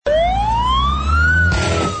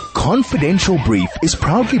Confidential Brief is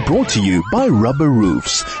proudly brought to you by Rubber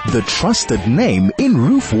Roofs, the trusted name in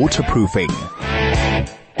roof waterproofing.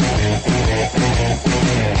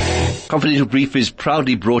 Confidential Brief is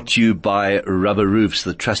proudly brought to you by Rubber Roofs,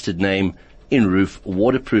 the trusted name in roof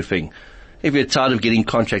waterproofing. If you're tired of getting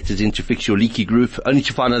contractors in to fix your leaky roof, only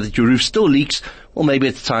to find out that your roof still leaks, well, maybe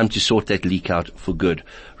it's time to sort that leak out for good.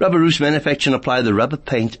 Rubber Roofs manufacture and apply the rubber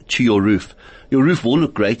paint to your roof. Your roof will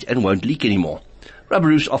look great and won't leak anymore. Rubber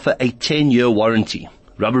Roofs offer a 10-year warranty.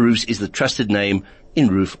 Rubber Roofs is the trusted name in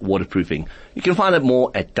roof waterproofing. You can find out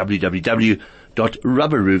more at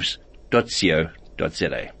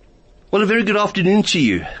www.rubberroofs.co.za. Well, a very good afternoon to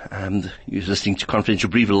you. You're listening to Confidential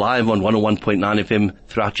Brief live on 101.9 FM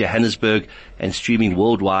throughout Johannesburg and streaming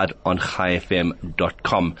worldwide on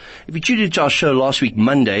highfm.com. If you tuned into our show last week,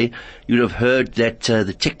 Monday, you'd have heard that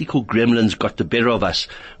the technical gremlins got the better of us.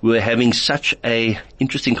 We were having such a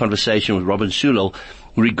interesting conversation with Robin Sewlal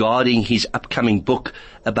regarding his upcoming book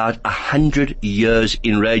about 100 years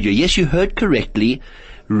in radio. Yes, you heard correctly.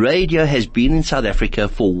 Radio has been in South Africa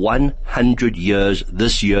for 100 years,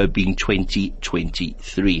 this year being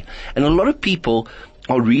 2023. And a lot of people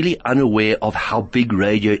are really unaware of how big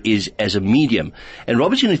radio is as a medium. And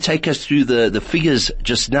Robert's going to take us through the figures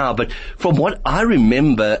just now, but from what I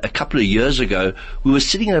remember a couple of years ago, we were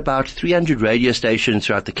sitting at about 300 radio stations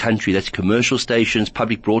throughout the country. That's commercial stations,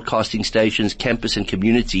 public broadcasting stations, campus and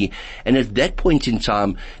community. And at that point in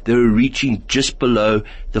time, they were reaching just below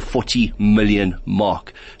the 40 million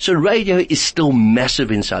mark. So radio is still massive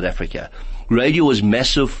in South Africa. Radio was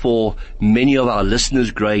massive for many of our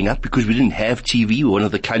listeners growing up because we didn't have TV. We were one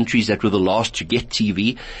of the countries that were the last to get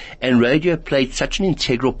TV. And radio played such an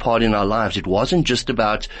integral part in our lives. It wasn't just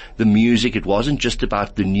about the music. It wasn't just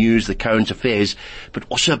about the news, the current affairs, but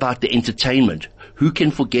also about the entertainment. Who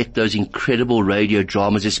can forget those incredible radio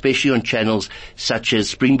dramas, especially on channels such as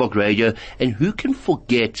Springbok Radio? And who can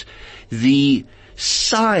forget the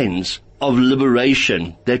signs of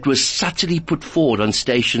liberation that was subtly put forward on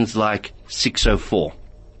stations like 604.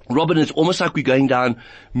 Robin, it's almost like we're going down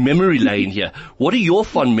memory lane here. What are your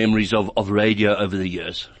fond memories of radio over the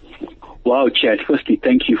years? Wow, Chad. Firstly,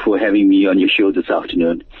 thank you for having me on your show this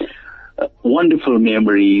afternoon. Wonderful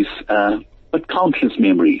memories, but countless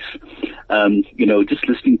memories. Just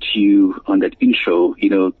listening to you on that intro,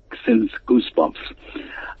 sends goosebumps.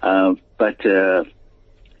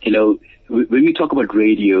 When we talk about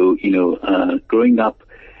radio, growing up,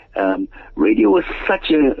 radio was such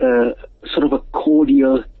a sort of a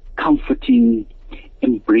cordial, comforting,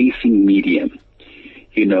 embracing medium.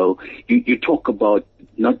 You talk about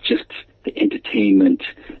not just the entertainment,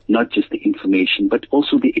 not just the information, but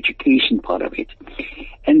also the education part of it.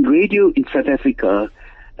 And radio in South Africa,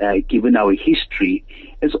 given our history,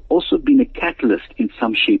 has also been a catalyst in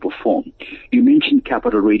some shape or form. You mentioned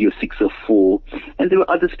Capital Radio 604, and there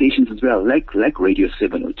were other stations as well, like Radio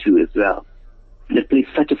 702 as well, that played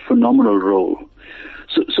such a phenomenal role.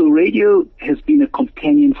 So radio has been a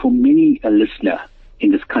companion for many a listener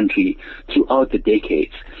in this country throughout the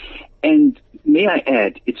decades. And may I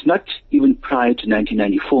add, it's not even prior to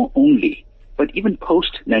 1994 only, but even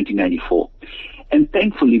post 1994. And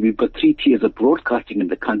thankfully, we've got 3 tiers of broadcasting in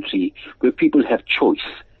the country where people have choice.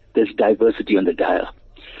 There's diversity on the dial.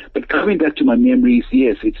 But coming back to my memories,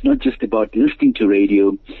 yes, it's not just about listening to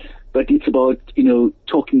radio, but it's about,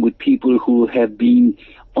 talking with people who have been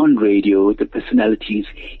on radio, the personalities,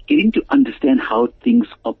 getting to understand how things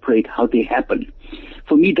operate, how they happen.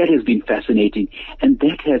 For me, that has been fascinating. And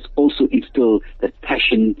that has also instilled that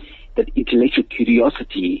passion, that intellectual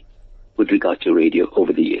curiosity with regard to radio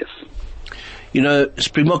over the years.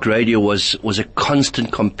 Springbok Radio was a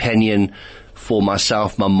constant companion for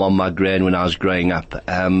myself, my mom, my gran when I was growing up.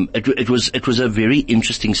 It was a very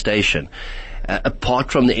interesting station.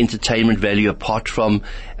 Apart from the entertainment value, apart from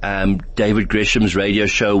David Gresham's radio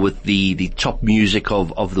show with the top music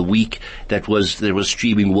of the week that was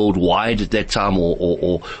streaming worldwide at that time,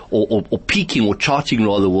 or peaking or charting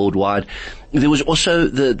rather worldwide. There was also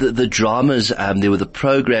the dramas. There were the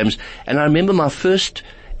programs, and I remember my first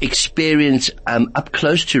experience up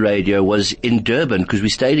close to radio was in Durban, because we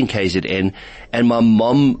stayed in KZN, and my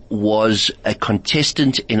mom was a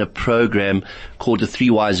contestant in a program called The Three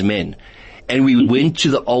Wise Men. And we went to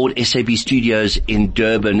the old SAB studios in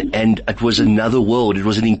Durban, and it was another world. It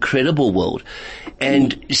was an incredible world.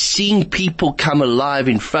 And seeing people come alive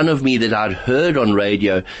in front of me that I'd heard on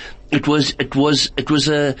radio, it was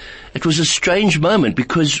a strange moment,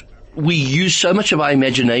 because we use so much of our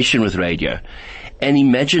imagination with radio. And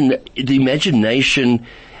the imagination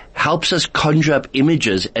helps us conjure up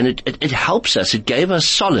images, and it helps us. It gave us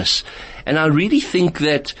solace. And I really think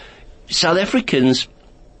that South Africans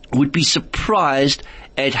would be surprised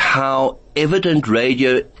at how evident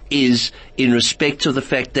radio is in respect of the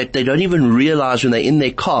fact that they don't even realize when they're in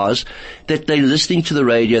their cars that they're listening to the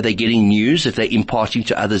radio, they're getting news, if they're imparting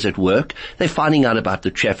to others at work, they're finding out about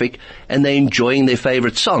the traffic, and they're enjoying their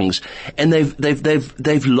favorite songs. And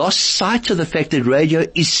they've lost sight of the fact that radio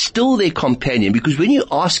is still their companion, because when you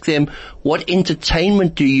ask them what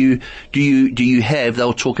entertainment do you have,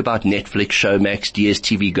 they'll talk about Netflix, Showmax,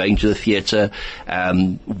 DSTV, going to the theater,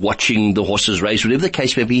 watching the horses race, whatever the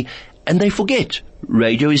case may be. And they forget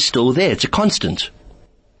radio is still there. It's a constant.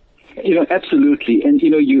 Absolutely. And,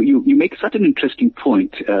 you make such an interesting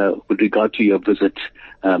point, with regard to your visit,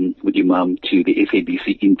 with your mom to the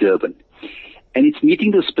SABC in Durban. And it's meeting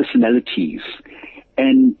those personalities.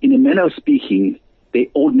 And in a manner of speaking, they're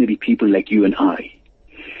ordinary people like you and I.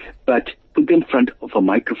 But put them in front of a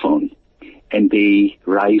microphone and they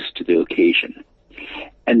rise to the occasion.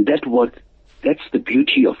 And that's the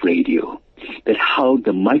beauty of radio. That how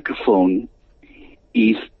the microphone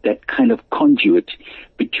is that kind of conduit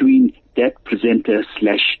between that presenter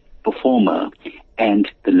 / performer and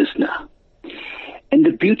the listener. And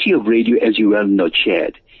the beauty of radio, as you well know,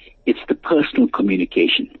 Chad, it's the personal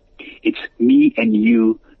communication. It's me and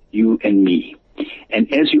you and me.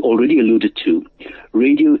 And as you already alluded to,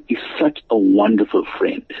 radio is such a wonderful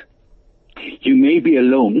friend. You may be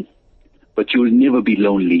alone, but you will never be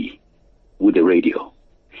lonely with the radio.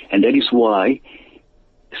 And that is why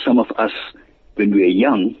some of us, when we were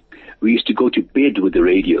young, we used to go to bed with the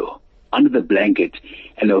radio under the blanket,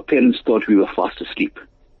 and our parents thought we were fast asleep.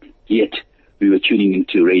 Yet, we were tuning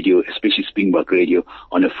into radio, especially Springbok radio,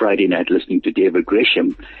 on a Friday night listening to David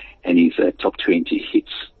Gresham and his top 20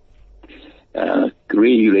 hits.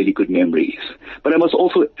 Really, really good memories. But I must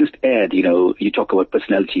also just add, you talk about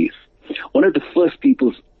personalities. One of the first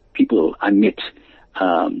people I met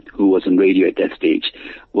who was on radio at that stage,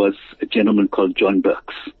 was a gentleman called John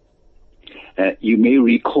Burks. You may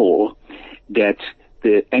recall that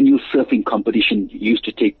the annual surfing competition used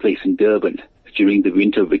to take place in Durban during the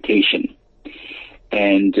winter vacation.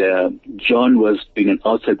 And John was doing an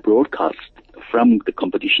outside broadcast from the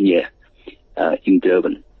competition here in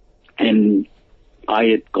Durban. And I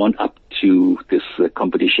had gone up to this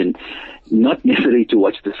competition, not necessarily to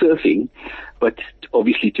watch the surfing, but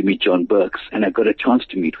obviously to meet John Burks, and I got a chance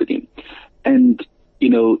to meet with him. And,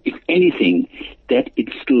 if anything, that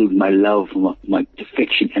instilled my love, my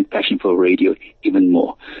affection and passion for radio even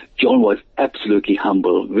more. John was absolutely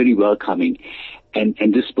humble, very welcoming, and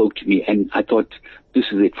this spoke to me, and I thought, this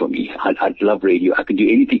is it for me. I love radio. I can do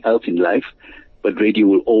anything else in life, but radio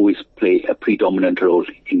will always play a predominant role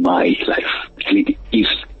in my life, and it is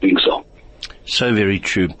doing so. So very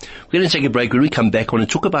true. We're going to take a break. When we come back, I want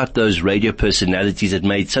to talk about those radio personalities that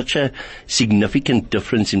made such a significant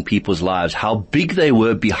difference in people's lives, how big they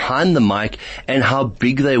were behind the mic and how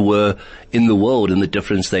big they were in the world and the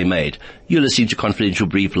difference they made. You're listening to Confidential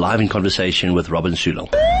Brief, live in conversation with Robin Sewlal.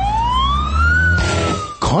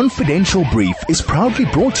 Confidential Brief is proudly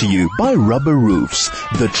brought to you by Rubber Roofs,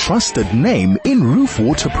 the trusted name in roof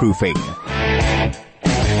waterproofing.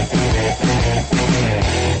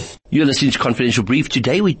 You're listening to Confidential Brief.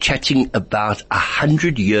 Today we're chatting about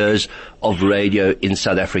 100 years of radio in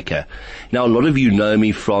South Africa. Now, a lot of you know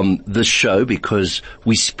me from this show because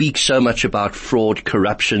we speak so much about fraud,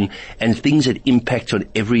 corruption, and things that impact on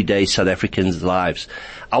everyday South Africans' lives.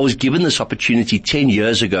 I was given this opportunity 10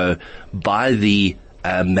 years ago by the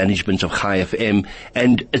management of Chai FM,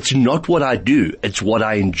 and it's not what I do, it's what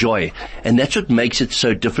I enjoy. And that's what makes it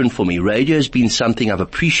so different for me. Radio has been something I've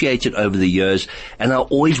appreciated over the years, and I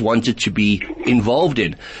always wanted to be involved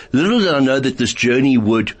in. Little did I know that this journey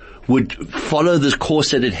would follow this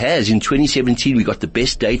course that it has. In 2017, we got the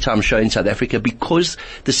best daytime show in South Africa because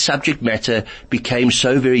the subject matter became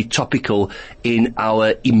so very topical in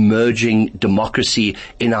our emerging democracy,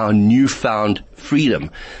 in our newfound freedom.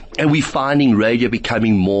 And we're finding radio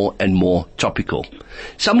becoming more and more topical.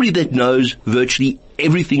 Somebody that knows virtually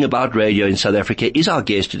everything about radio in South Africa is our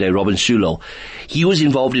guest today, Robin Sewlal. He was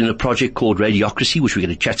involved in a project called Radiocracy, which we're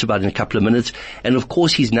going to chat about in a couple of minutes. And of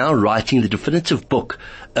course, he's now writing the definitive book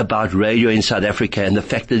about radio in South Africa and the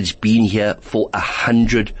fact that it's been here for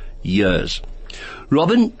 100 years.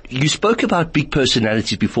 Robin, you spoke about big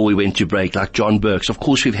personalities before we went to break, like John Burks. Of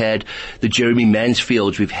course, we've had the Jeremy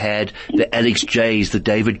Mansfields, we've had the Alex Jays, the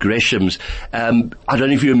David Greshams. I don't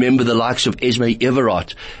know if you remember the likes of Esme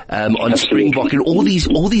Everard on Springbok, and all these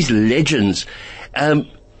legends.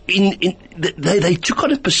 They took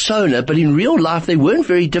on a persona, but in real life they weren't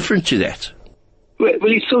very different to that. Well,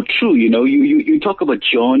 it's so true. You talk about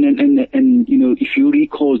John, and if you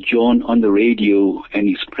recall John on the radio and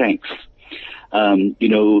his pranks.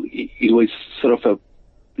 It was sort of a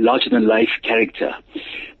larger-than-life character.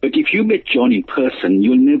 But if you met John in person,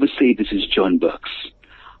 you'll never say this is John Burks.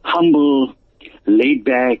 Humble, laid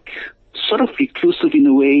back, sort of reclusive in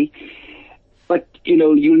a way. But,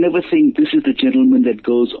 you'll never think this is the gentleman that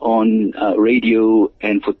goes on radio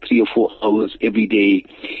and for 3 or 4 hours every day,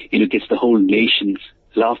 gets the whole nation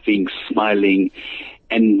laughing, smiling.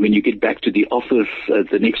 And when you get back to the office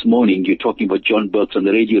the next morning, you're talking about John Burks on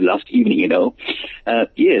the radio last evening,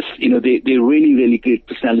 Yes, they're really, really great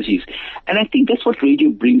personalities. And I think that's what radio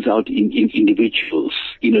brings out in individuals,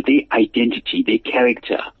 their identity, their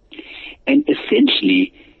character. And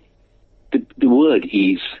essentially, the word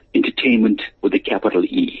is entertainment with a capital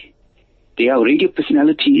E. They are radio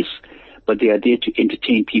personalities, but they are there to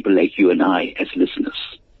entertain people like you and I as listeners.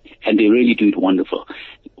 And they really do it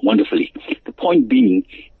wonderfully. The point being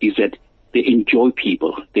is that they enjoy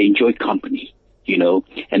people. They enjoy company,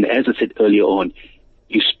 And as I said earlier on,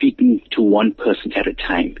 you're speaking to one person at a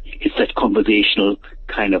time. It's that conversational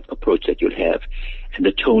kind of approach that you'll have. And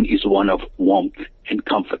the tone is one of warmth and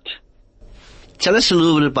comfort. Tell us a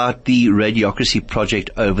little bit about the Radiocracy project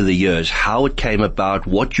over the years, how it came about,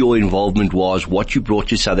 what your involvement was, what you brought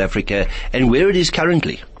to South Africa, and where it is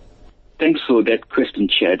currently. Thanks for that question,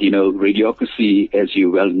 Chad. Radiocracy, as you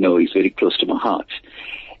well know, is very close to my heart.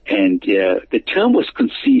 And the term was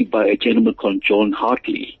conceived by a gentleman called John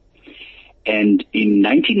Hartley. And in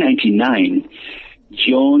 1999,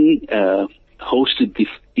 John hosted the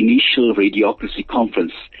initial Radiocracy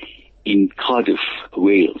conference in Cardiff,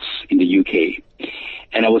 Wales, in the UK.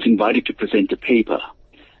 And I was invited to present a paper.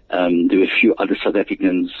 There were a few other South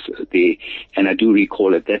Africans there. And I do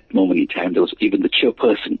recall at that moment in time, there was even the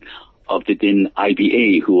chairperson of the then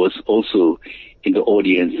IBA who was also in the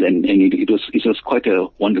audience. And it was quite a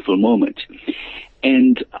wonderful moment.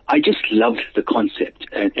 And I just loved the concept.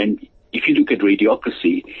 And if you look at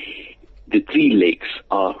Radiocracy, the 3 legs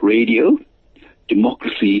are radio,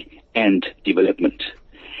 democracy, and development.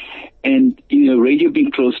 And, radio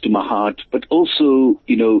being close to my heart, but also,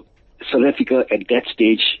 South Africa at that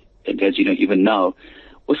stage, and as you know, even now,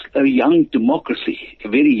 was a young democracy, a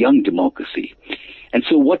very young democracy. And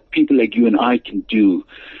so what people like you and I can do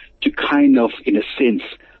to kind of, in a sense,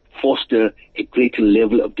 foster a greater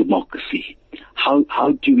level of democracy. How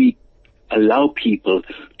do we allow people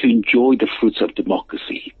to enjoy the fruits of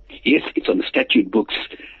democracy? Yes, it's on the statute books,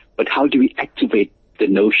 but how do we activate the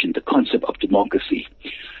notion, the concept of democracy?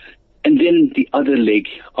 And then the other leg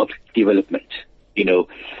of development.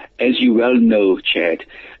 As you well know, Chad,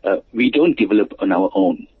 we don't develop on our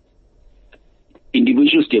own.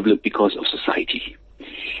 Individuals develop because of society.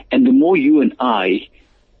 And the more you and I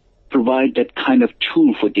provide that kind of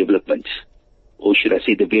tool for development, or should I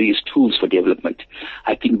say the various tools for development,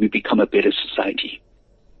 I think we become a better society.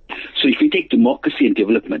 So if we take democracy and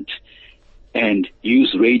development and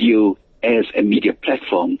use radio as a media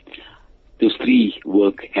platform, those 3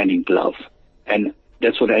 work hand in glove. And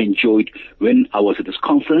that's what I enjoyed when I was at this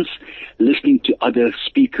conference, listening to other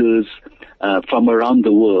speakers from around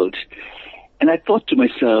the world. And I thought to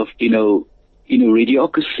myself,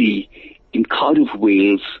 Radiocracy in Cardiff,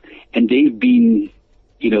 Wales, and they've been,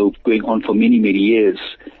 going on for many, many years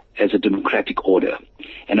as a democratic order.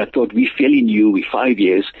 And I thought, we fairly new, we 5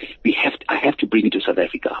 years, I have to bring it to South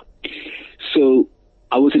Africa. So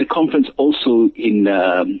I was at a conference also in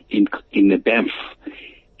Banff,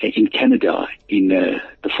 in Canada, in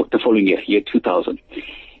the following year 2000.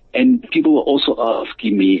 And people were also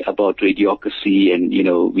asking me about Radiocracy, and,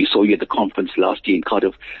 we saw you at the conference last year in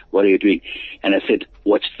Cardiff. What are you doing? And I said,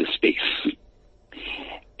 watch this space.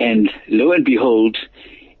 And lo and behold,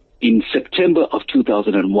 in September of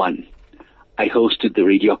 2001, I hosted the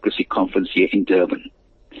Radiocracy conference here in Durban.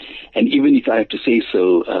 And even if I have to say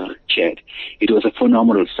so, Chad, it was a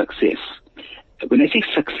phenomenal success. When I say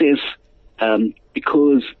success,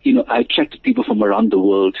 because, I attracted people from around the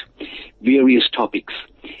world, various topics,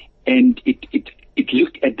 and it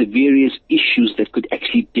looked at the various issues that could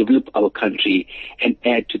actually develop our country and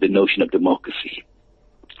add to the notion of democracy.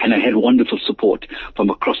 And I had wonderful support from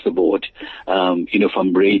across the board,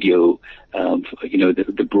 from radio,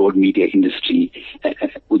 the broad media industry,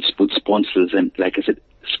 with sponsors and, like I said,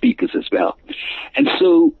 speakers as well. And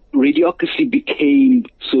so Radiocracy became,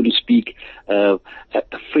 so to speak, a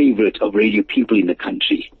favorite of radio people in the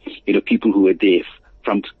country. People who were there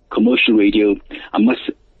from commercial radio. I must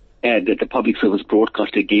add that the public service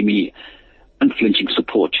broadcaster gave me unflinching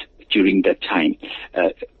support during that time,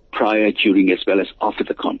 prior, during, as well as after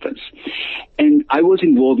the conference. And I was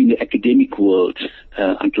involved in the academic world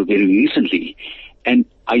until very recently, and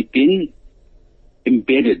I then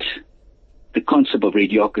embedded the concept of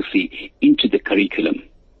radiocracy into the curriculum.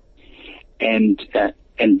 And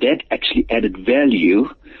that actually added value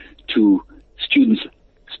to students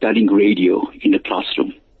studying radio in the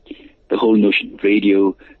classroom. The whole notion of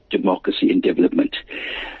radio, democracy, and development.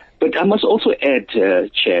 But I must also add,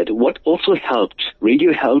 Chad, what also helped,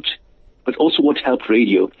 radio helped, but also what helped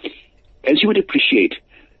radio, as you would appreciate,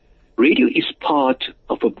 radio is part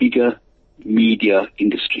of a bigger media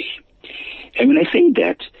industry. And when I say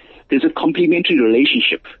that, there's a complementary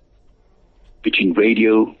relationship between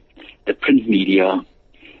radio, the print media,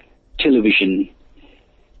 television,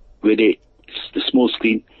 whether it's the small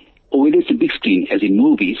screen, or whether it's the big screen, as in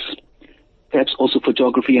movies, perhaps also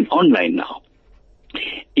photography and online now.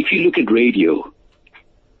 If you look at radio,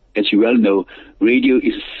 as you well know, radio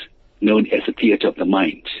is known as the theater of the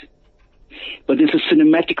mind. But there's a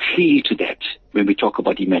cinematic feel to that when we talk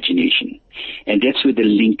about imagination. And that's where the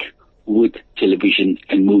link with television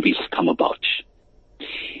and movies come about.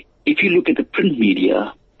 If you look at the print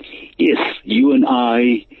media, yes, you and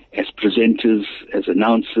I, as presenters, as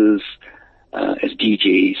announcers, as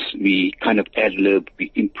DJs, we kind of ad-lib,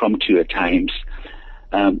 we impromptu at times.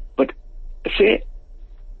 But a fair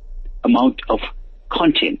amount of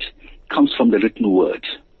content comes from the written word.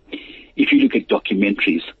 If you look at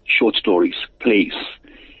documentaries, short stories, plays,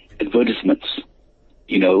 advertisements,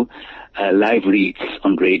 live reads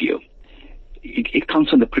on radio, it comes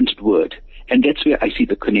from the printed word. And that's where I see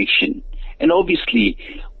the connection. And obviously,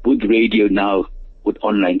 with radio now, with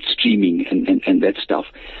online streaming and that stuff,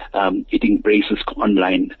 it embraces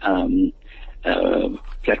online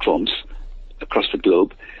platforms across the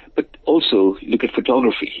globe. But also, look at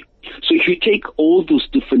photography. So if you take all those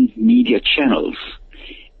different media channels,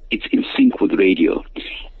 it's in sync with radio.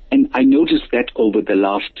 And I noticed that over the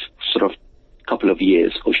last sort of couple of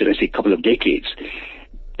years, or should I say couple of decades,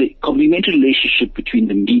 the complementary relationship between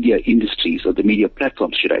the media industries, or the media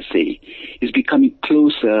platforms, should I say, is becoming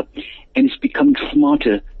closer, and it's becoming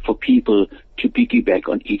smarter for people to piggyback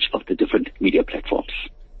on each of the different media platforms.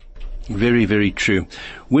 Very, very true.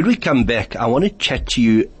 When we come back, I want to chat to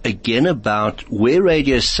you again about where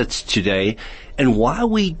radio sits today and why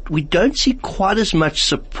we don't see quite as much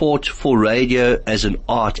support for radio as an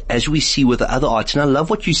art as we see with the other arts. And I love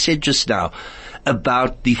what you said just now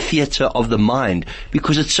about the theater of the mind,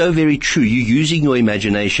 because it's so very true. You're using your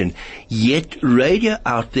imagination, yet radio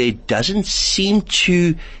out there doesn't seem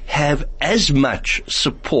to have as much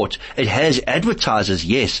support. It has advertisers,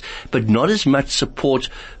 yes, but not as much support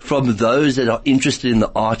from those that are interested in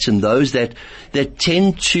the arts and those that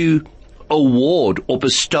tend to award or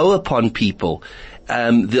bestow upon people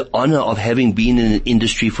the honor of having been in an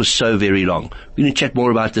industry for so very long. We're going to chat more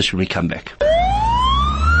about this when we come back.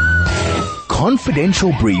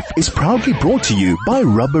 Confidential Brief is proudly brought to you by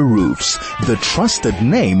Rubber Roofs, the trusted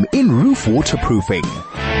name in roof waterproofing.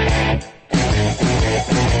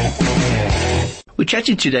 We're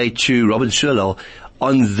chatting today to Robin Sewlal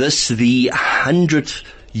on this, the 100th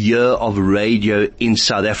year of radio in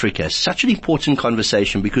South Africa. Such an important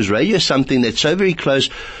conversation, because radio is something that's so very close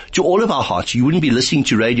to all of our hearts. You wouldn't be listening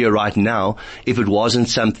to radio right now if it wasn't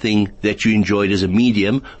something that you enjoyed as a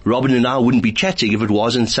medium. Robin and I wouldn't be chatting if it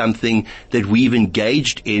wasn't something that we've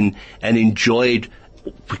engaged in and enjoyed,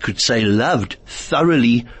 we could say loved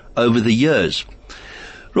thoroughly over the years.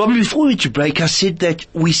 Robin, before we went to break, I said that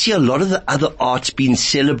we see a lot of the other arts being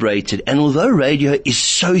celebrated, and although radio is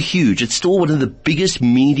so huge, it's still one of the biggest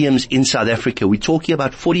mediums in South Africa. We're talking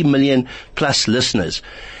about 40 million plus listeners.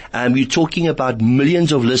 You're talking about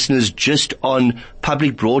millions of listeners just on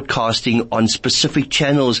public broadcasting on specific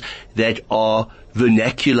channels that are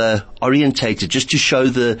vernacular orientated, just to show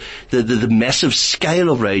the massive scale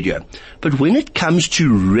of radio. But when it comes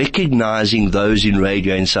to recognizing those in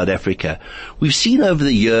radio in South Africa, we've seen over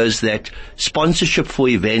the years that sponsorship for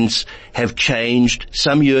events have changed.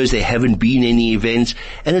 Some years there haven't been any events,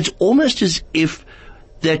 and it's almost as if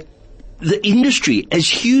that the industry, as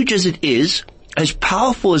huge as it is, as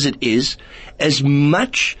powerful as it is, as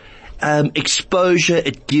much exposure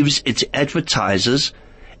it gives its advertisers,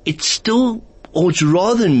 it's still, or it's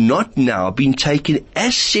rather not now, being taken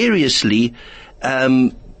as seriously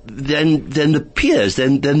than the peers,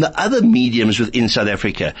 than the other mediums within South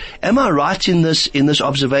Africa. Am I right in this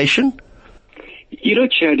observation?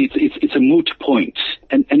 Chad, it's a moot point.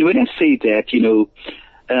 And when I say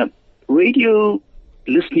that, radio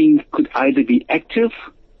listening could either be active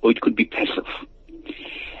or it could be passive.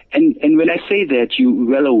 And when I say that, you're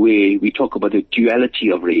well aware, we talk about the duality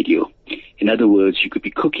of radio. In other words, you could be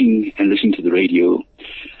cooking and listening to the radio.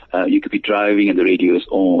 You could be driving and the radio is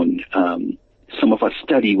on. Some of us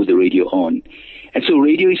study with the radio on. And so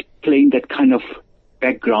radio is playing that kind of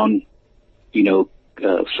background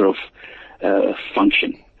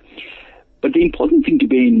function. But the important thing to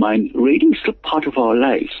bear in mind, radio is still part of our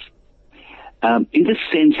lives, in the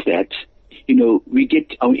sense that, we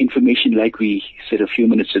get our information, like we said a few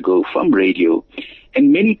minutes ago, from radio,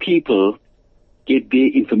 and many people get their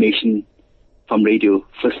information from radio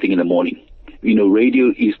first thing in the morning.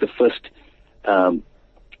 Radio is the first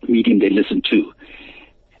medium they listen to,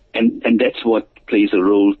 and that's what plays a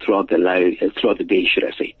role throughout the day, should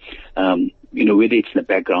I say, whether it's in the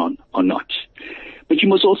background or not. But you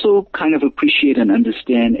must also kind of appreciate and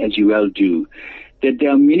understand, as you well do, that there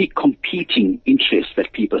are many competing interests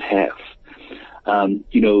that people have.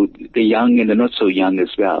 The young and the not so young as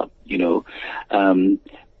well,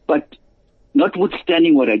 but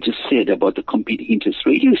notwithstanding what I just said about the competing interests,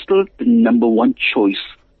 radio is still the number one choice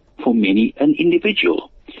for many an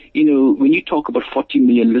individual. When you talk about 40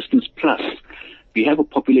 million listeners plus, we have a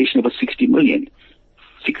population of about 60 million.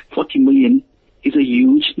 40 million is a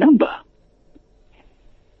huge number.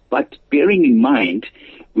 But bearing in mind,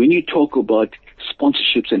 when you talk about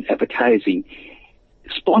sponsorships and advertising,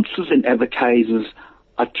 sponsors and advertisers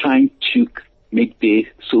are trying to make their,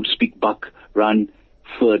 so to speak, buck run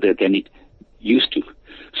further than it used to.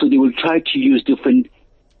 So they will try to use different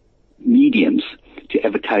mediums to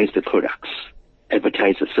advertise the products,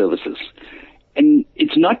 advertise the services. And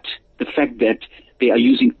it's not the fact that they are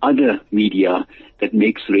using other media that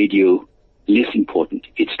makes radio less important.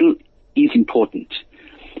 It still is important.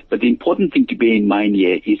 But the important thing to bear in mind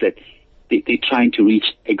here is that they're trying to reach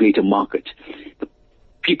a greater market. The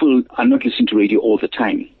people are not listening to radio all the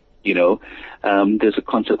time. There's a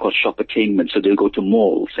concept called shoppertainment, so they'll go to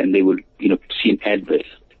malls and they will, see an advert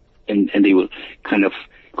and they will kind of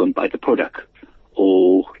go and buy the product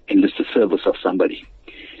or enlist the service of somebody.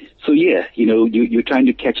 So yeah, you're trying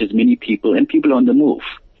to catch as many people, and people are on the move.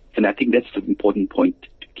 And I think that's the important point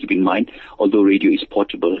to keep in mind. Although radio is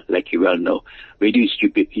portable, like you well know, radio is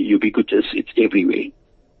ubiquitous, it's everywhere.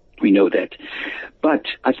 We know that. But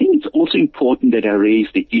I think it's also important that I raise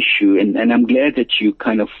the issue, and I'm glad that you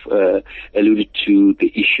kind of alluded to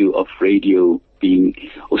the issue of radio being,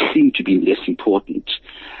 or seem to be, less important.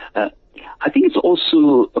 I think it's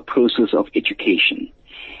also a process of education.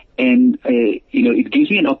 And, it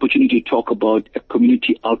gives me an opportunity to talk about a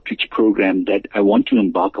community outreach program that I want to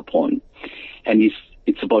embark upon. And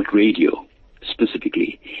it's about radio,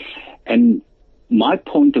 specifically. And my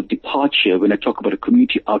point of departure when I talk about a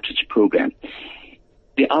community outreach program,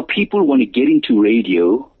 there are people who want to get into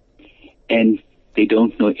radio and they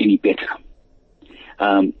don't know any better.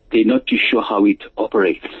 They're not too sure how it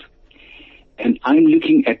operates. And I'm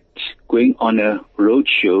looking at going on a road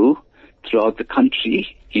show throughout the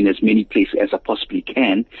country in as many places as I possibly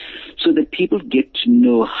can, so that people get to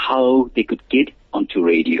know how they could get onto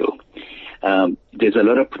radio. There's a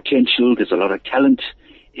lot of potential, there's a lot of talent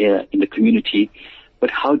in the community, but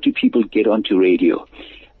how do people get onto radio?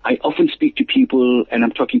 I often speak to people, and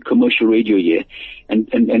I'm talking commercial radio here, and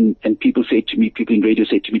people in radio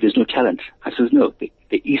say to me, there's no talent. I says, no, there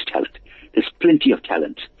is talent. There's plenty of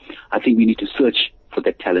talent. I think we need to search for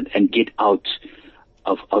that talent and get out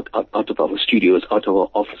of our studios, out of our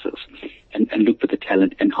offices, and look for the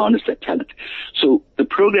talent and harness that talent. So the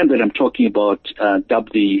program that I'm talking about,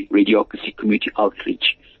 dubbed the Radiocracy Community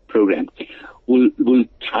Outreach Program, will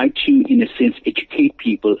try to, in a sense, educate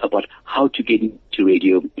people about how to get into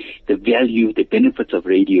radio, the value, the benefits of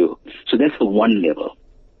radio. So that's the one level.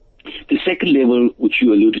 The second level, which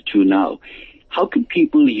you alluded to now, how can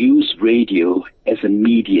people use radio as a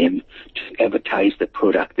medium to advertise the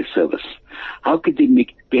product, the service? How could they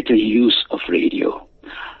make better use of radio?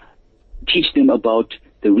 Teach them about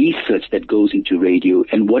the research that goes into radio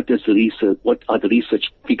and what are the research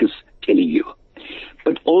figures telling you?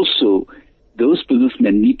 But also, those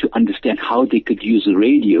businessmen need to understand how they could use the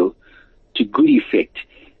radio to good effect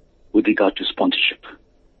with regard to sponsorship.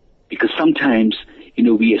 Because sometimes,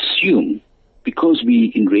 we assume, because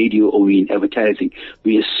we in radio or we in advertising,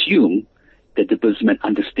 we assume that the businessman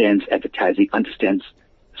understands advertising, understands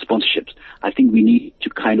sponsorships. I think we need to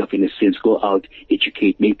kind of, in a sense, go out,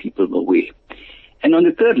 educate, make people aware. And on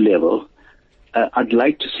the third level, I'd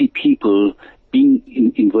like to see people being,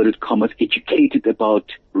 in inverted commas, educated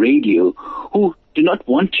about radio who do not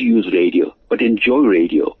want to use radio but enjoy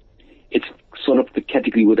radio. It's sort of the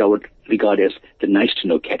category what I would regard as the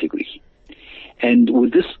nice-to-know category. And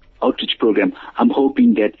with this outreach program, I'm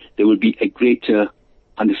hoping that there will be a greater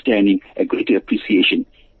understanding, a greater appreciation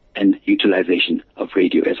and utilization of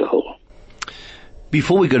radio as a whole.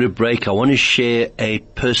 Before we go to break, I want to share a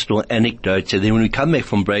personal anecdote, and then when we come back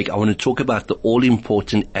from break, I want to talk about the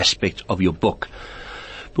all-important aspect of your book.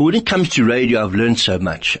 But when it comes to radio, I've learned so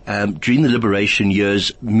much. During the liberation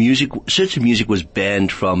years, certain music was banned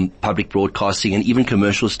from public broadcasting, and even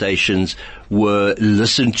commercial stations were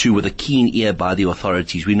listened to with a keen ear by the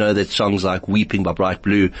authorities. We know that songs like Weeping by Bright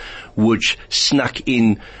Blue, which snuck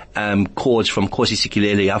in chords from Nkosi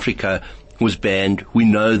Sikelel' Africa, was banned. We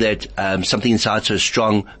know that Something Inside So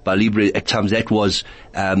Strong by Libre, at times that was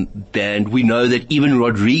banned. We know that even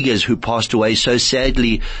Rodriguez, who passed away so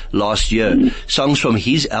sadly last year, songs from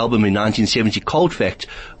his album in 1970, Cold Fact,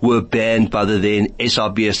 were banned by the then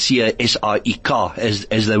SRBC, SREK,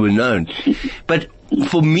 as they were known. But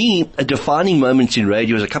for me, a defining moment in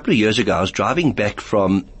radio was a couple of years ago. I was driving back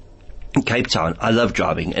from Cape Town. I love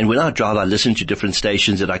driving, and when I drive, I listen to different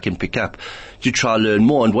stations that I can pick up to try and learn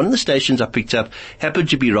more. And one of the stations I picked up happened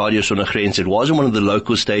to be Radio Sonagrense. It wasn't one of the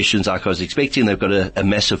local stations like I was expecting. They've got a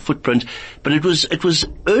massive footprint, but it was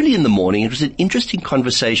early in the morning. It was an interesting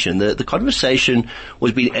conversation. The conversation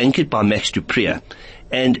was being anchored by Max du Preez,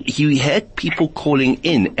 and he had people calling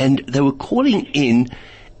in, and they were calling in,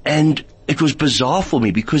 and it was bizarre for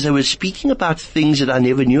me because they were speaking about things that I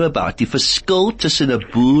never knew about. Die verskil tussen 'n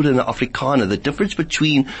boer and 'n Afrikaner, the difference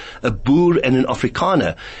between a boer and an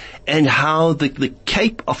Afrikaner, and how the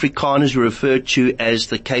Cape Afrikaners were referred to as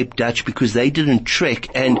the Cape Dutch because they didn't trek,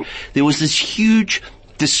 and there was this huge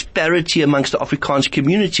disparity amongst the Afrikaans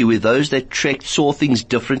community where those that trekked saw things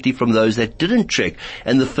differently from those that didn't trek,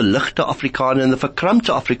 and the verligte Afrikaner and the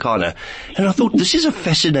verkrampte Afrikaner. And I thought this is a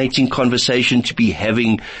fascinating conversation to be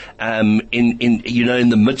having in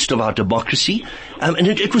the midst of our democracy. And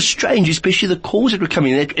it was strange, especially the calls that were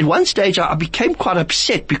coming in. At one stage I became quite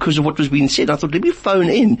upset because of what was being said. I thought, let me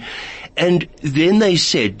phone in. And then they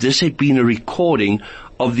said this had been a recording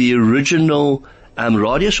of the original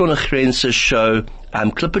Radio Sonagrense show,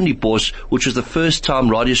 Klip in die Bos, which was the first time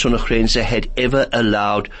Radio Sonagrense had ever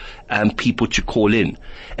allowed people to call in.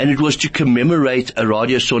 And it was to commemorate a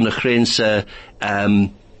Radio Sonagrense,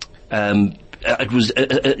 it was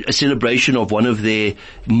a celebration of one of their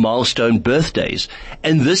milestone birthdays.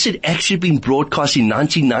 And this had actually been broadcast in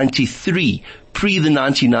 1993, pre the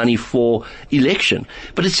 1994 election.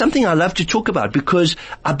 But it's something I love to talk about because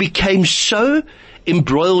I became so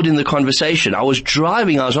embroiled in the conversation. I was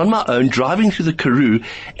on my own, driving through the Karoo,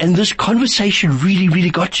 and this conversation really,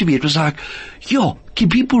 really got to me. It was like, can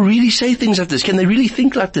people really say things like this? Can they really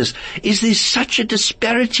think like this? Is there such a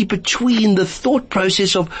disparity between the thought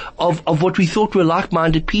process of what we thought were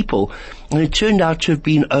like-minded people? And it turned out to have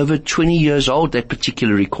been over 20 years old, that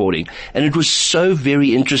particular recording. And it was so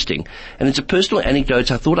very interesting. And it's a personal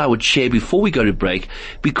anecdote I thought I would share before we go to break,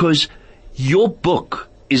 because your book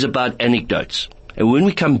is about anecdotes. And when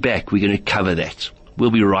we come back, we're going to cover that.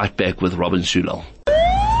 We'll be right back with Robin Sewlal.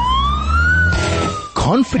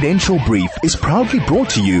 Confidential Brief is proudly brought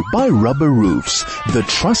to you by Rubber Roofs, the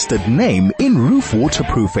trusted name in roof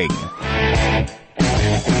waterproofing.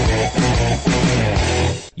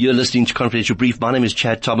 You're listening to Confidential Brief. My name is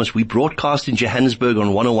Chad Thomas. We broadcast in Johannesburg on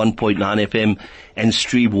 101.9 FM and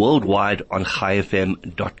stream worldwide on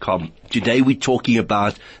highfm.com. Today we're talking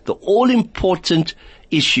about the all-important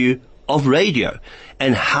issue of radio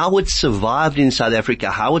and how it's survived in South Africa,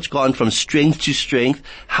 how it's gone from strength to strength,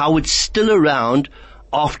 how it's still around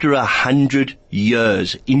after 100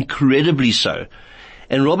 years, incredibly so.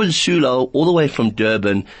 And Robin Sewlal, all the way from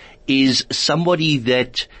Durban, is somebody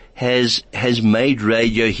that has made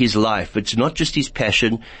radio his life. It's not just his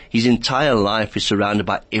passion. His entire life is surrounded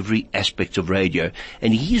by every aspect of radio.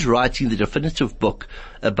 And he's writing the definitive book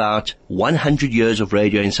about 100 years of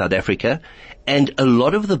radio in South Africa. And a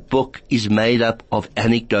lot of the book is made up of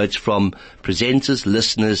anecdotes from presenters,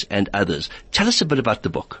 listeners, and others. Tell us a bit about the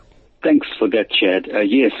book. Thanks for that, Chad.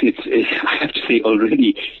 Yes, I have to say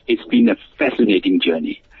already, it's been a fascinating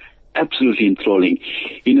journey. Absolutely enthralling.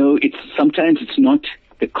 Sometimes it's not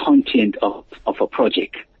the content of a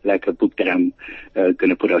project, like a book that I'm going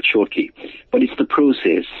to put out shortly, but it's the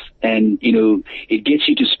process. And, it gets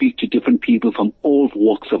you to speak to different people from all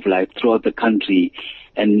walks of life throughout the country.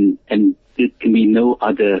 And there can be no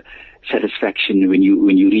other satisfaction when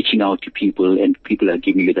you're reaching out to people and people are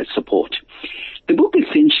giving you that support. The book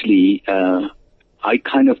essentially, I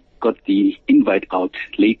kind of got the invite out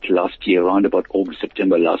late last year, around about August,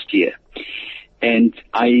 September last year. And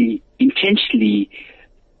I intentionally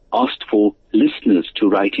asked for listeners to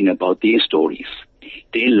write in about their stories,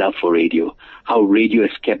 their love for radio, how radio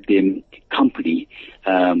has kept them company,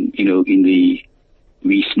 in the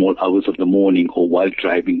wee small hours of the morning or while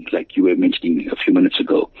driving, like you were mentioning a few minutes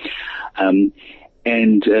ago. I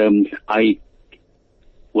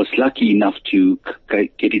was lucky enough to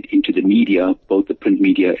get it into the media, both the print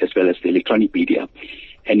media as well as the electronic media.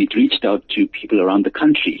 and it reached out to people around the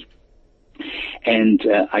country. And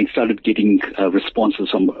I started getting responses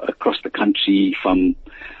from across the country from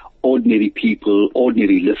ordinary people,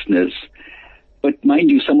 ordinary listeners. But mind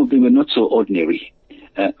you, some of them were not so ordinary.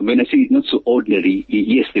 When I say not so ordinary,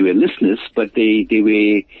 yes, they were listeners, but they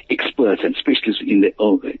were experts and specialists in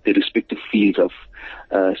their respective fields of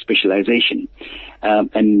specialization.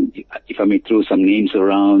 And if I may throw some names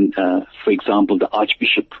around, for example, the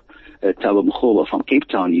Archbishop Thabo Makgoba from Cape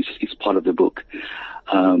Town is part of the book.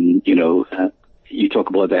 You talk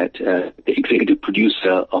about that. The executive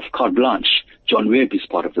producer of Carte Blanche, John Webb, is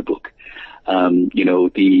part of the book.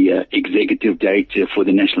 The executive director for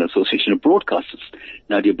the National Association of Broadcasters,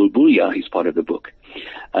 Nadia Bulbulia, is part of the book.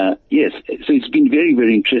 Yes, so it's been very,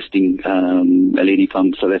 very interesting. A lady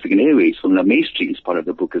from South African Airways, from La Maestri, is part of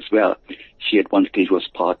the book as well. She at one stage was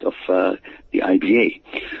part of the IBA.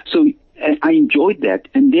 So I enjoyed that.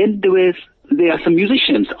 And then there are some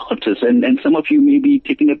musicians, artists, and some of you may be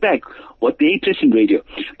taken aback what they interest in radio.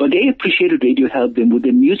 But they appreciated radio helped them with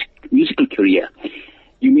their musical career.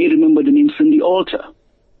 You may remember the name Cindy Alter,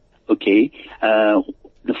 okay,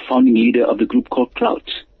 the founding leader of the group called Clout.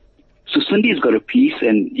 So Cindy's got a piece,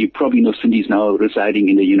 and you probably know Cindy's now residing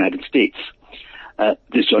in the United States.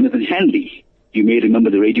 There's Jonathan Hanley. You may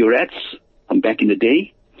remember the Radio Rats from back in the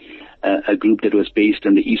day, a group that was based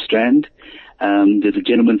on the East Strand. There's a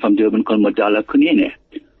gentleman from Durban called Madala Kunene,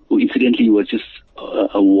 who incidentally was just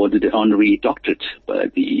awarded an honorary doctorate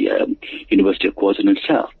by the University of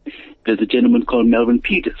KwaZulu-Natal. There's a gentleman called Melvin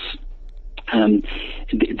Peters.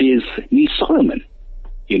 There's Neil Solomon,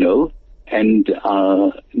 and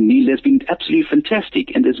Neil has been absolutely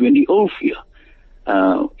fantastic. And there's Wendy Oldfield,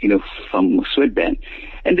 from Sweatband.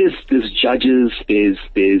 And there's judges, there's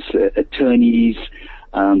attorneys,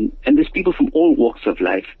 and there's people from all walks of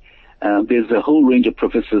life. There's a whole range of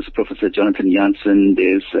professors, Professor Jonathan Janssen,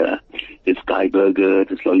 there's Guy Berger,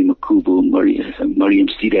 there's Lolly Makubu, Mariam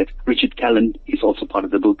Sidat, Richard Callan is also part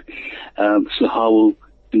of the book, Suhawul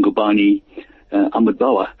Ngubani, Ahmed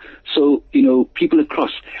Bawa. So, people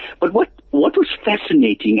across. But what was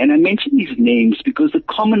fascinating, and I mention these names because the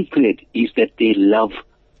common thread is that they love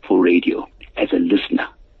for radio as a listener.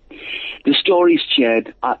 The stories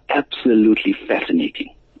shared are absolutely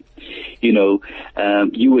fascinating. You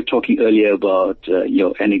were talking earlier about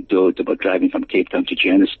your anecdote about driving from Cape Town to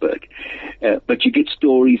Johannesburg. But you get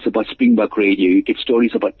stories about Springbok Radio. You get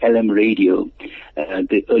stories about LM Radio,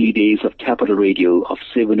 the early days of Capital Radio, of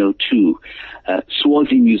 702,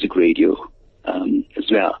 Swazi Music Radio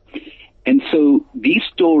as well. And so these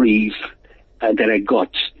stories that I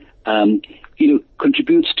got,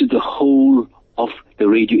 contributes to the whole of the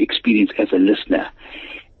radio experience as a listener.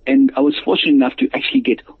 And I was fortunate enough to actually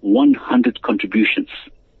get 100 contributions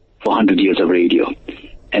for 100 years of radio.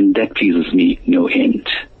 And that pleases me no end.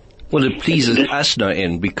 Well, it pleases us no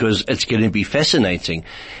end because it's going to be fascinating.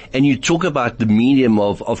 And you talk about the medium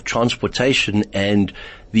of transportation and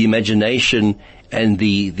the imagination and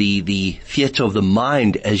the theatre of the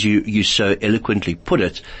mind, as you so eloquently put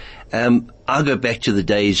it. I'll go back to the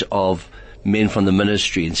days of Men from the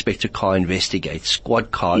Ministry, Inspector Car Investigates, Squad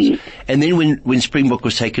Cars. And then when Springbok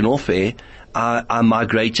was taken off air, I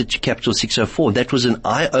migrated to Capital 604. That was an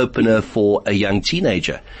eye-opener for a young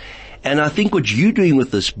teenager. And I think what you're doing with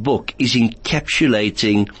this book is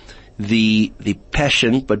encapsulating the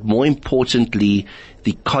passion, but more importantly,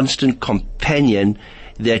 the constant companion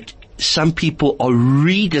that some people are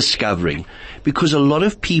rediscovering, because a lot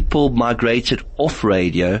of people migrated off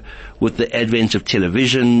radio with the advent of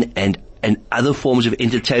television and other forms of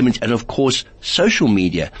entertainment and, of course, social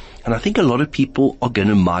media. And I think a lot of people are going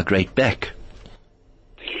to migrate back.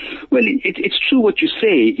 Well, it's true what you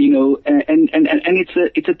say, and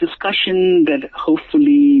it's a discussion that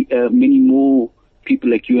hopefully many more people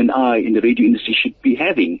like you and I in the radio industry should be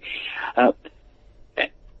having.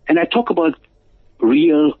 And I talk about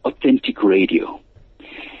real, authentic radio.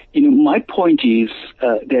 My point is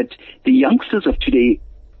that the youngsters of today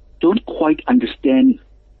don't quite understand,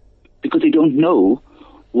 because they don't know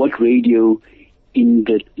what radio in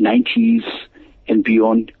the 90s and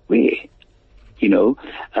beyond were.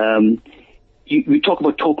 We talk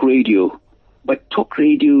about talk radio, but talk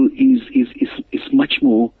radio is much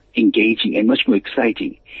more engaging and much more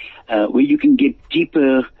exciting, where you can get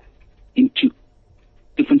deeper into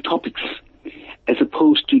different topics as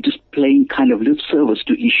opposed to just playing kind of lip service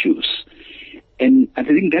to issues. And I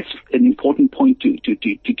think that's an important point to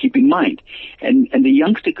keep in mind. And the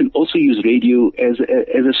youngster can also use radio as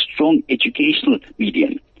a strong educational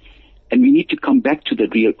medium. And we need to come back to the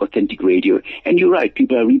real authentic radio. And you're right,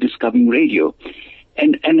 people are rediscovering radio.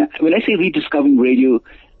 And when I say rediscovering radio,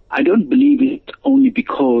 I don't believe it only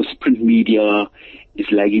because print media is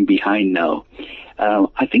lagging behind now.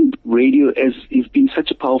 I think radio has been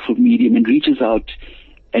such a powerful medium and reaches out,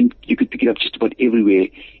 and you could pick it up just about everywhere,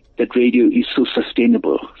 that radio is so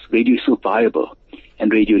sustainable, radio is so viable,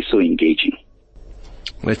 and radio is so engaging.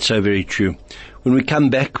 That's so very true. When we come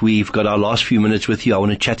back, we've got our last few minutes with you. I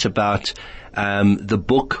want to chat about the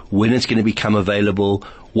book, when it's going to become available,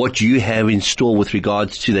 what you have in store with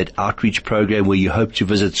regards to that outreach program where you hope to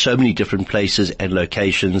visit so many different places and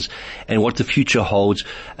locations, and what the future holds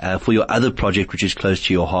for your other project, which is close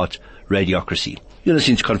to your heart, Radiocracy. You're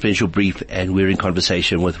listening to Confidential Brief, and we're in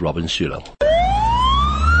conversation with Robin Sewlal.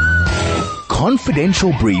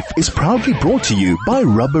 Confidential Brief is proudly brought to you by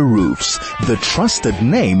Rubber Roofs, the trusted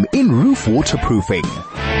name in roof waterproofing.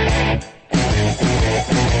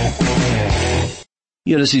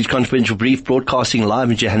 You're listening to Confidential Brief, broadcasting live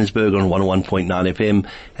in Johannesburg on 101.9 FM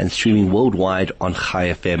and streaming worldwide on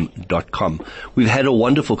highfm.com. We've had a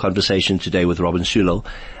wonderful conversation today with Robin Sewlal.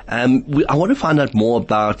 I want to find out more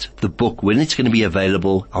about the book, when it's going to be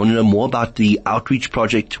available. I want to know more about the outreach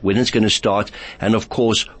project, when it's going to start, and of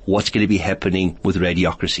course, what's going to be happening with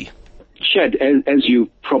Radiocracy. Chad, as you're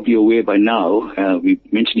probably aware by now, we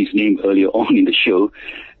mentioned his name earlier on in the show,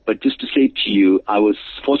 but just to say to you, I was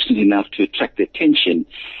fortunate enough to attract the attention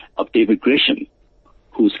of David Gresham,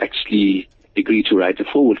 who's actually agreed to write a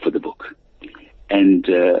foreword for the book. And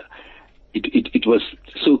it was,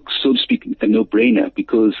 so to speak, a no-brainer,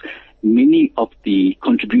 because many of the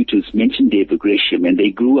contributors mentioned David Gresham, and they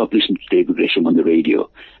grew up listening to David Gresham on the radio.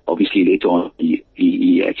 Obviously, later on,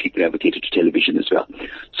 he actually gravitated to television as well.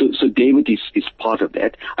 So David is part of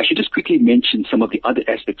that. I should just quickly mention some of the other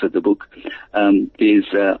aspects of the book.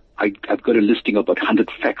 I've got a listing of about 100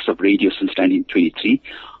 facts of radio since 1923.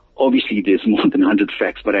 Obviously, there's more than 100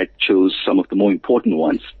 facts, but I chose some of the more important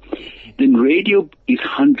ones. Then radio is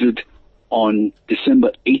 100 on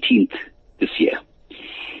December 18th this year.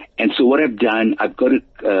 And so what I've done, I've got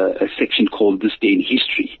a section called This Day in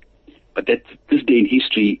History. But this day in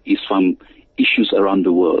history is from issues around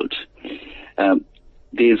the world.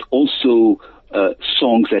 There's also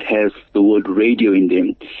songs that have the word radio in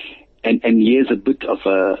them. And here's a bit of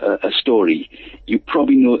a story. You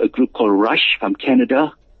probably know a group called Rush from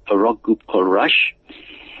Canada, a rock group called Rush.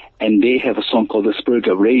 And they have a song called The Spirit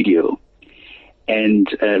of Radio. And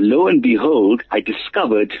lo and behold, I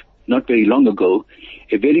discovered not very long ago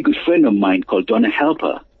a very good friend of mine called Donna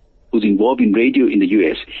Halper, who's involved in radio in the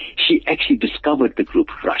U.S. She actually discovered the group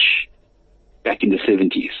Rush back in the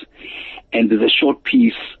 70s. And there's a short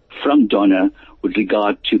piece from Donna with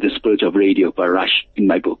regard to The Spirit of Radio by Rush in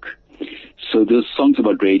my book. So those songs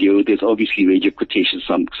about radio, there's obviously radio quotations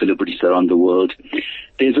from celebrities around the world.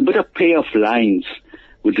 There's a bit of play of lines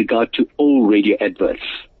with regard to old radio adverts.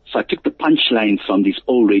 So I took the punchlines from these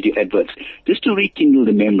old radio adverts just to rekindle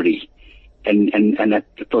the memory. And I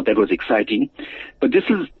thought that was exciting. But this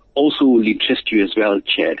is also will interest you as well,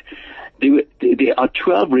 Chad. There are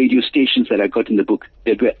 12 radio stations that I got in the book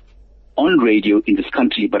that were on radio in this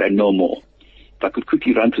country, but I know more. If I could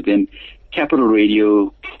quickly run through them: Capital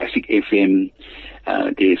Radio, Classic FM,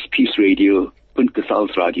 there's Peace Radio, Punt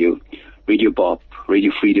Casals Radio, Radio Bop,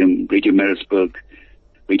 Radio Freedom, Radio Maritzburg,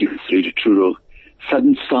 Radio Truro,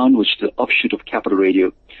 Southern Sound, which is the offshoot of Capital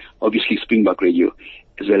Radio, obviously Springbok Radio,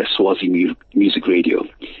 as well as Swazi Music Radio.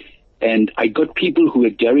 And I got people who were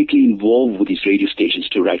directly involved with these radio stations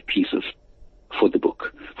to write pieces for the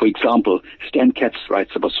book. For example, Stan Katz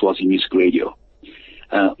writes about Swazi Music Radio.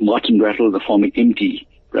 Martin Rattle, the former MD,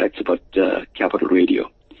 writes about Capital Radio.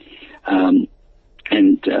 And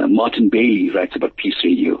Martin Bailey writes about Peace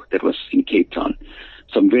Radio, that was in Cape Town.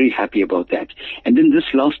 So I'm very happy about that. And then this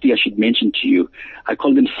lastly, I should mention to you, I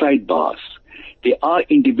call them sidebars. There are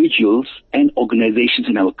individuals and organizations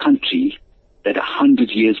in our country that are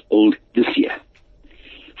 100 years old this year.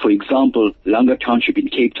 For example, Langa Township in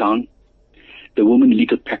Cape Town, the women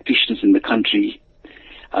legal practitioners in the country,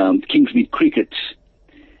 Kingsmead Cricket,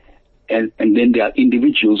 and then there are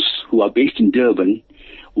individuals who are based in Durban.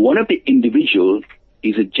 One of the individuals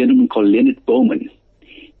is a gentleman called Leonard Bowman.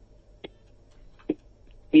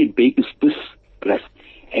 He had Baker's this,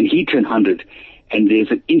 and he turned 100, and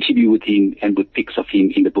there's an interview with him and with pics of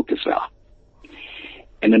him in the book as well.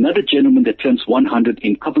 And another gentleman that turns 100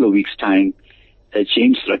 in a couple of weeks' time,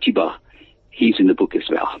 James Ratiba, he's in the book as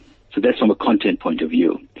well. So that's from a content point of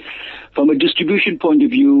view. From a distribution point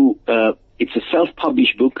of view, it's a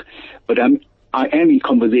self-published book, but I am in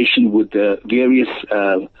conversation with various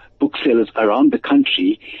booksellers around the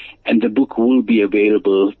country, and the book will be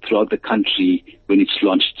available throughout the country when it's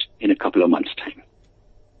launched in a couple of months' time.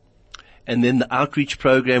 And then the outreach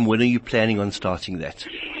program, when are you planning on starting that?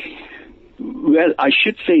 Well, I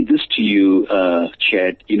should say this to you,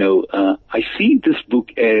 Chad. I see this book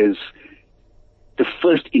as the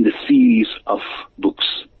first in the series of books.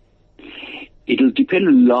 It'll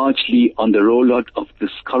depend largely on the rollout of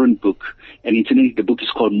this current book, and incidentally, the book is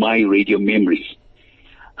called My Radio Memory.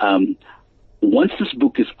 Once this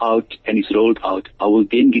book is out and is rolled out, I will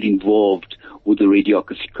then get involved with the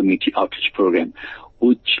Radiocracy Community Outreach Program,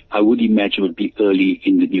 which I would imagine would be early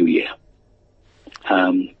in the new year.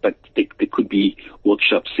 But there could be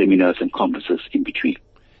workshops, seminars, and conferences in between.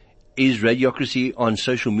 Is Radiocracy on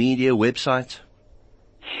social media, website?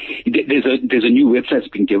 There's a new website that's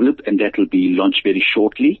being developed, and that will be launched very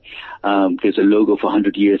shortly. There's a logo for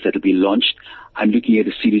 100 years that will be launched. I'm looking at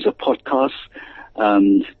a series of podcasts,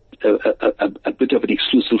 a bit of an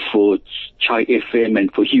exclusive for Chai FM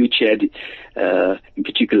and for you, Chad, in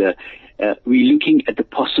particular. We're looking at the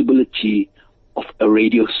possibility of a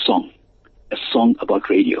radio song, a song about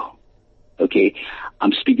radio. Okay,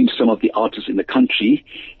 I'm speaking to some of the artists in the country,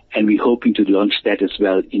 and we're hoping to launch that as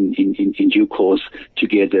well in due course,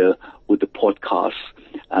 together with the podcast,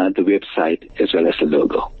 the website, as well as the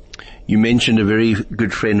logo. You mentioned a very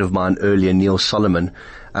good friend of mine earlier, Neil Solomon.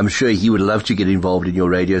 I'm sure he would love to get involved in your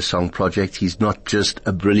radio song project. He's not just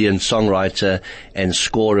a brilliant songwriter and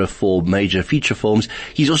scorer for major feature films.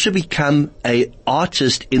 He's also become an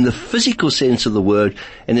artist in the physical sense of the word,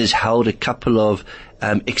 and has held a couple of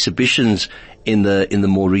exhibitions in the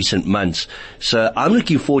more recent months. So I'm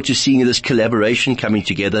looking forward to seeing this collaboration coming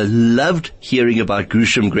together. Loved hearing about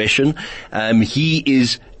Grisham Gresham. He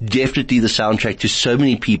is definitely the soundtrack to so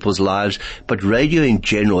many people's lives, but radio in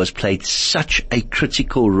general has played such a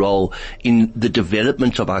critical role in the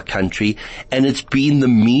development of our country, and it's been the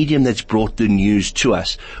medium that's brought the news to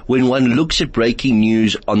us. When one looks at breaking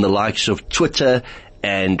news on the likes of Twitter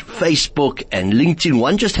and Facebook and LinkedIn,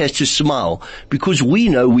 one just has to smile, because we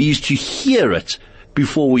know we used to hear it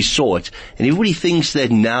before we saw it. And everybody thinks that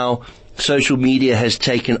now social media has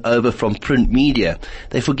taken over from print media.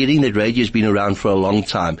 They're forgetting that radio has been around for a long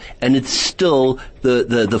time, and it's still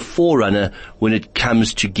the forerunner when it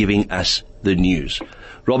comes to giving us the news.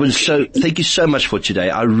 Robin, so thank you so much for today.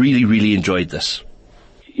 I really, really enjoyed this.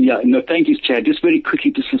 Yeah, no, thank you, Chad. Just very quickly,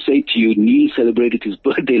 just to say to you, Neil celebrated his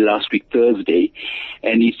birthday last week, Thursday,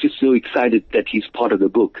 and he's just so excited that he's part of the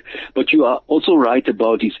book. But you are also right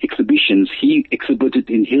about his exhibitions. He exhibited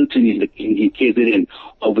in Hilton in KZN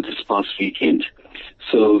over this past weekend.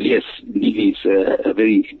 So, yes, Neil is a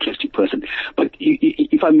very interesting person. But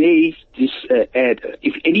if I may just add,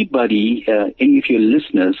 if anybody, any of your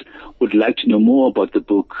listeners would like to know more about the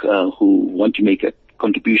book, who want to make a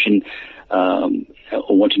contribution,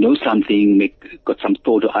 or want to know something, got some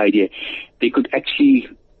thought or idea, they could actually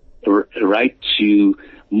write to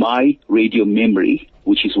My Radio Memory,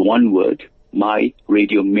 which is one word, My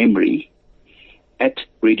Radio Memory, at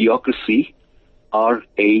Radiocracy,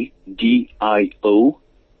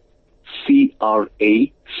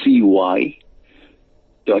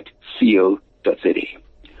 RADIOCRACY.co.za.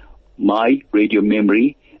 My Radio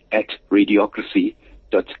Memory at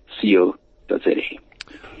Radiocracy.co.za.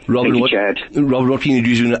 Robin, Thank you, Chad. Robin, what we're going to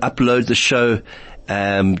do is we're going to upload the show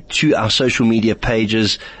to our social media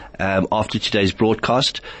pages after today's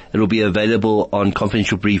broadcast. It'll be available on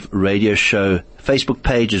Confidential Brief Radio Show Facebook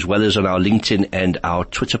page, as well as on our LinkedIn and our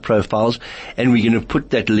Twitter profiles. And we're going to put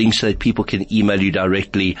that link so that people can email you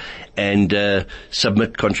directly and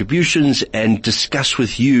submit contributions and discuss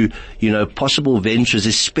with you, possible ventures,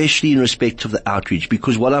 especially in respect of the outreach.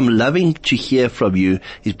 Because what I'm loving to hear from you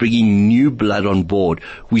is bringing new blood on board.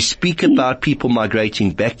 We speak about people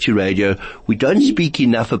migrating back to radio. We don't speak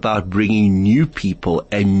enough about bringing new people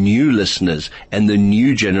and new listeners and the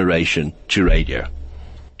new generation to radio.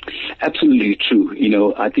 Absolutely true.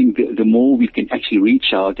 I think the more we can actually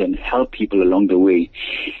reach out and help people along the way.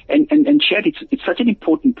 And Chad, it's such an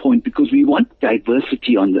important point, because we want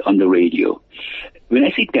diversity on the radio. When I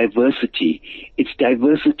say diversity, it's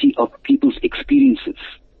diversity of people's experiences,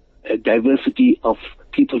 diversity of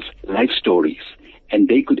people's life stories, and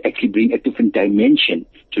they could actually bring a different dimension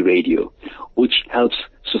to radio, which helps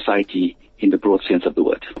society in the broad sense of the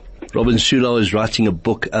word. Robin Sewlal is writing a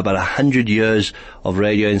book about 100 years of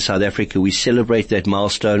radio in South Africa. We celebrate that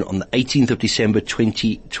milestone on the 18th of December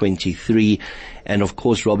 2023. And of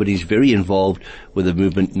course, Robin is very involved with a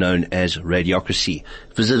movement known as Radiocracy.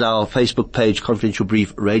 Visit our Facebook page, Confidential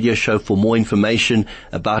Brief Radio Show, for more information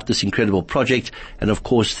about this incredible project. And of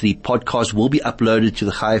course, the podcast will be uploaded to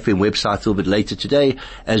the Chai FM website a little bit later today,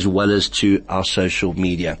 as well as to our social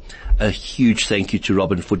media. A huge thank you to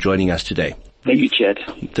Robin for joining us today. Thank you, Chad.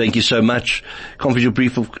 Thank you so much. Confidential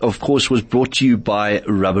Brief, of course, was brought to you by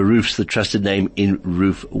Rubber Roofs, the trusted name in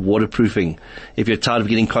roof waterproofing. If you're tired of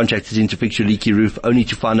getting contractors in to fix your leaky roof only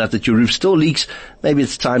to find out that your roof still leaks, maybe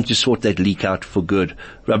it's time to sort that leak out for good.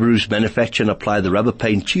 Rubber Roofs manufacture and apply the rubber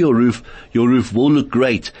paint to your roof. Your roof will look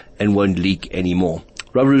great and won't leak anymore.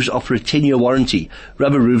 Rubber Roofs offer a 10-year warranty.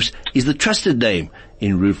 Rubber Roofs is the trusted name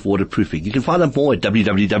in roof waterproofing. You can find out more at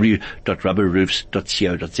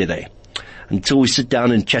www.rubberroofs.co.za. Until we sit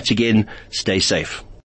down and chat again, stay safe.